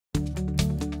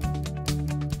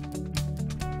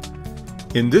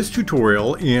In this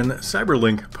tutorial in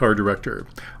Cyberlink PowerDirector,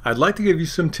 I'd like to give you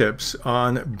some tips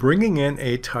on bringing in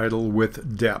a title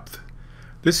with depth.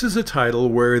 This is a title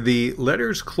where the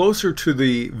letters closer to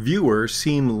the viewer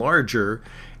seem larger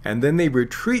and then they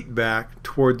retreat back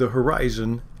toward the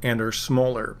horizon and are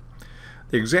smaller.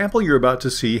 The example you're about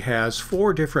to see has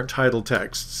 4 different title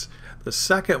texts. The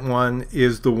second one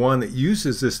is the one that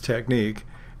uses this technique,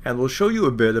 and we'll show you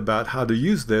a bit about how to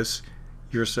use this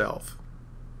yourself.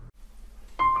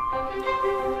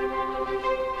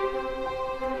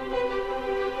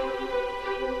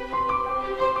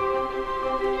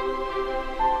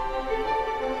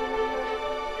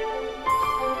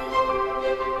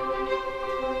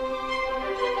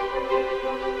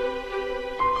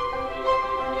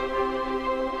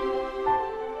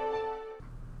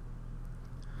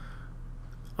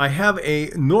 I have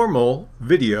a normal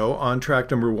video on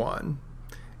track number 1,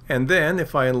 and then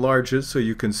if I enlarge it so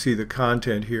you can see the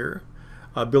content here,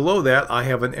 below that I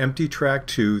have an empty track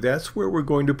 2. That's where we're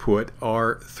going to put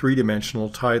our 3-dimensional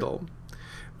title.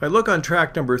 If I look on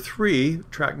track number 3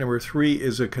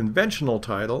 is a conventional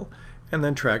title, and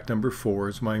then track number 4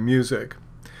 is my music.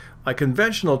 My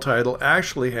conventional title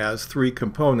actually has 3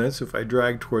 components. If I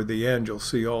drag toward the end, you'll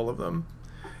see all of them.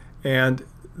 And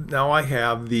now I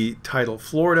have the title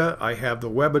Florida, I have the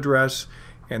web address,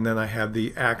 and then I have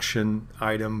the action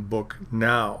item book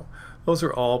now. Those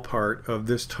are all part of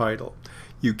this title.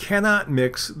 You cannot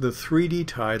mix the 3D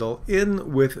title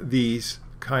in with these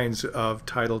kinds of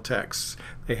title texts.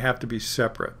 They have to be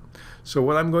separate. So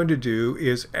what I'm going to do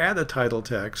is add a title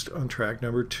text on track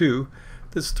number 2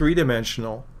 that's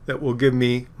 3-dimensional that will give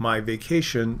me my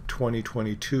vacation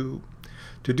 2022.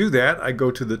 To do that, I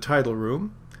go to the title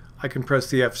room. I can press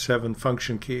the F7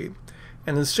 function key,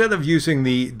 and instead of using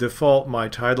the default my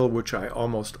title, which I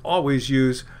almost always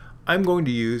use, I'm going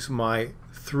to use my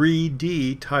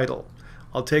 3D title.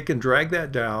 I'll take and drag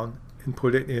that down and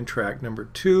put it in track number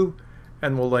 2,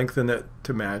 and we'll lengthen it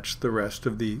to match the rest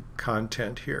of the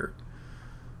content here.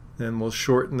 Then we'll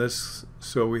shorten this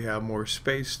so we have more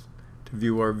space to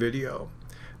view our video.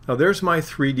 Now there's my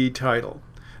 3D title.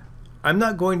 I'm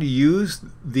not going to use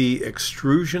the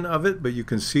extrusion of it, but you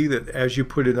can see that as you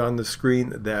put it on the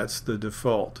screen, that's the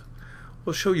default.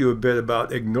 We'll show you a bit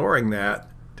about ignoring that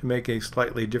to make a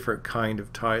slightly different kind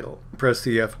of title. Press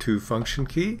the F2 function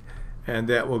key, and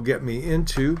that will get me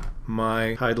into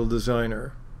my title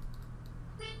designer.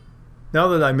 Now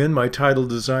that I'm in my title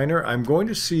designer, I'm going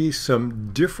to see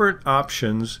some different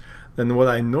options than what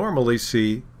I normally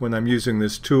see when I'm using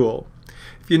this tool.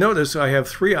 If you notice, I have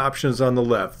 3 options on the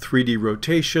left: 3D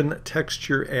rotation,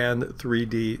 texture, and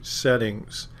 3D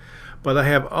settings. But I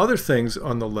have other things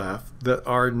on the left that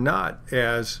are not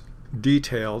as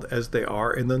detailed as they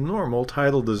are in the normal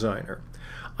title designer.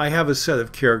 I have a set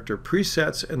of character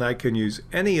presets, and I can use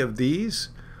any of these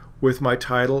with my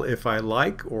title if I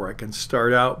like, or I can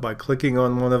start out by clicking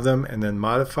on one of them and then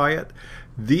modify it.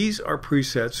 These are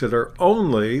presets that are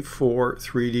only for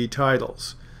 3D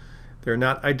titles. They're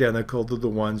not identical to the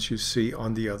ones you see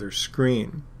on the other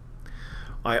screen.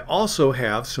 I also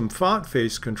have some font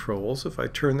face controls. If I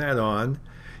turn that on,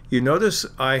 you notice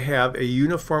I have a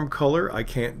uniform color. I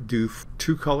can't do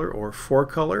 2-color or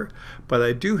 4-color, but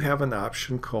I do have an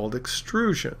option called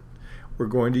extrusion. We're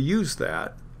going to use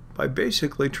that by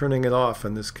basically turning it off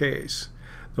in this case.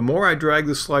 The more I drag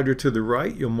the slider to the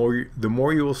right, the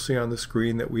more you will see on the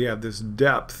screen that we have this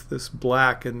depth, this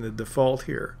black in the default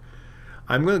here.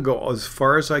 I'm going to go as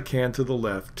far as I can to the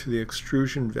left to the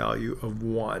extrusion value of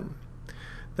 1.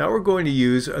 Now we're going to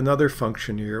use another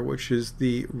function here, which is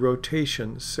the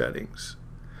rotation settings.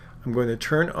 I'm going to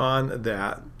turn on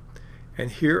that, and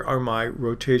here are my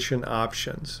rotation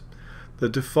options. The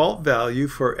default value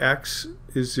for X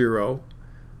is 0,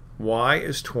 Y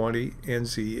is 20, and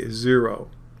Z is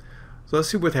 0. So let's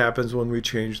see what happens when we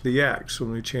change the X.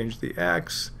 When we change the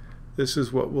X, this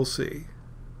is what we'll see.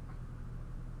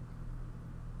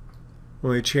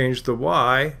 When we change the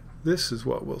Y, this is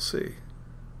what we'll see.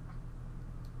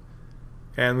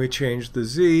 And we change the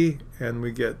Z, and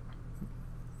we get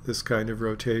this kind of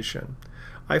rotation.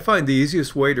 I find the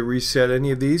easiest way to reset any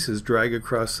of these is drag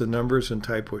across the numbers and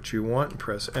type what you want and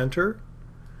press Enter.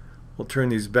 We'll turn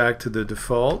these back to the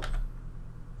default.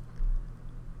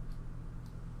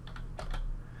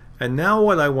 And now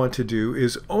what I want to do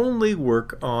is only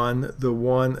work on the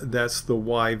one that's the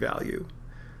Y value.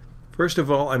 First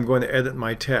of all, I'm going to edit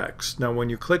my text. Now when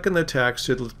you click on the text,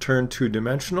 it'll turn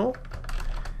 2-dimensional.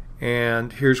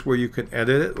 And here's where you can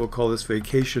edit it. We'll call this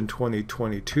Vacation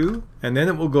 2022. And then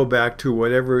it will go back to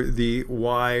whatever the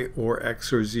Y or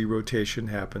X or Z rotation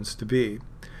happens to be.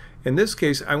 In this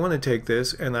case, I want to take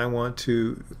this and I want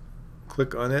to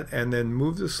click on it, and then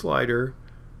move the slider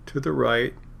to the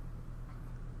right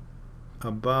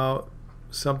about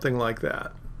something like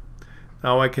that.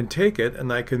 Now I can take it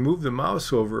and I can move the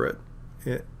mouse over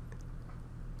it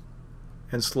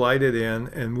and slide it in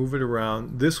and move it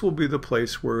around. This will be the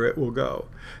place where it will go.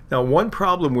 Now, one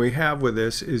problem we have with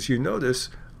this is, you notice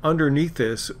underneath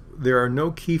this there are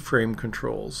no keyframe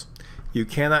controls. You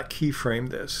cannot keyframe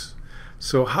this.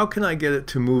 So how can I get it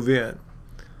to move in?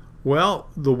 Well,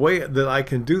 the way that I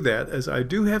can do that is I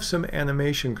do have some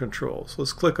animation controls.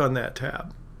 Let's click on that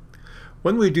tab.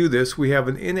 When we do this, we have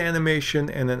an in animation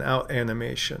and an out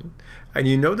animation. And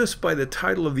you notice by the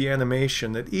title of the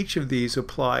animation that each of these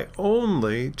apply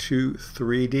only to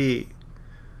 3D.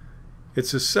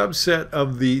 It's a subset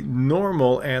of the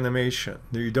normal animation.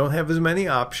 You don't have as many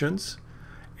options,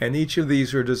 and each of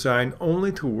these are designed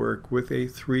only to work with a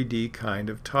 3D kind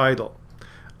of title.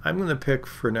 I'm going to pick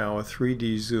for now a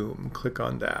 3D zoom. Click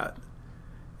on that.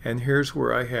 And here's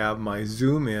where I have my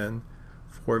zoom in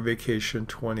for Vacation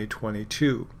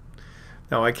 2022.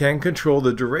 Now I can control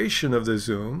the duration of the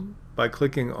zoom by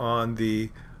clicking on the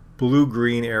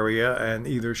blue-green area and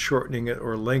either shortening it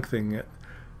or lengthening it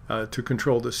to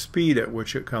control the speed at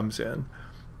which it comes in.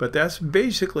 But that's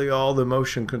basically all the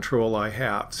motion control I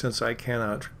have, since I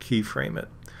cannot keyframe it.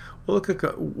 We'll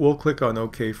click on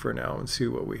OK for now and see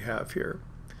what we have here.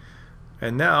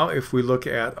 And now if we look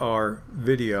at our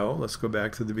video, let's go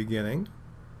back to the beginning.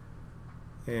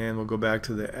 And we'll go back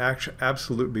to the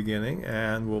absolute beginning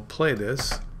and we'll play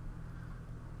this.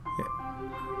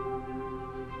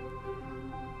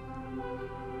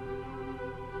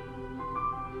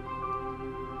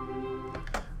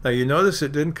 Now you notice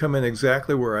it didn't come in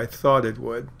exactly where I thought it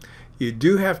would. You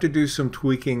do have to do some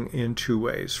tweaking in two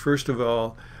ways. First of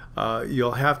all,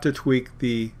 you'll have to tweak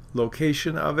the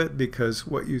location of it, because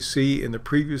what you see in the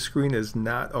preview screen is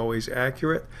not always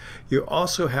accurate. You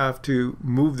also have to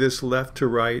move this left to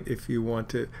right if you want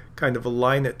to kind of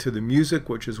align it to the music,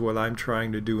 which is what I'm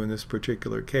trying to do in this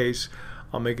particular case.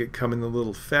 I'll make it come in a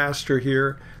little faster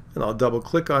here, and I'll double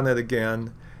click on it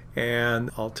again, and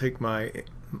I'll take my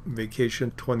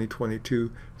Vacation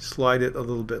 2022, slide it a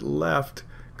little bit left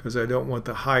because I don't want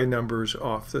the high numbers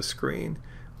off the screen.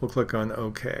 We'll click on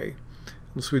OK.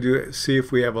 So we do see if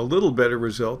we have a little better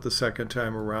result the second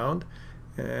time around,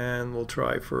 and we'll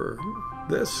try for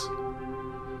this.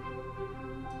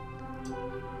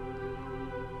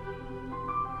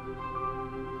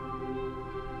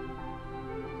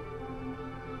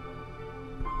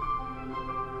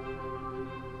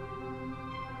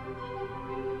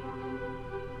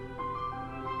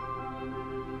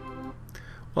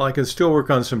 Well, I can still work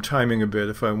on some timing a bit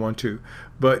if I want to,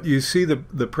 but you see the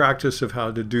practice of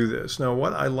how to do this. Now,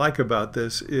 what I like about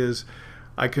this is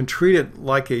I can treat it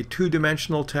like a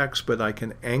two-dimensional text, but I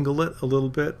can angle it a little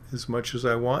bit as much as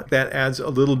I want. That adds a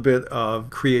little bit of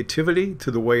creativity to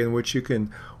the way in which you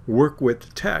can work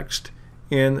with text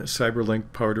in CyberLink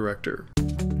PowerDirector.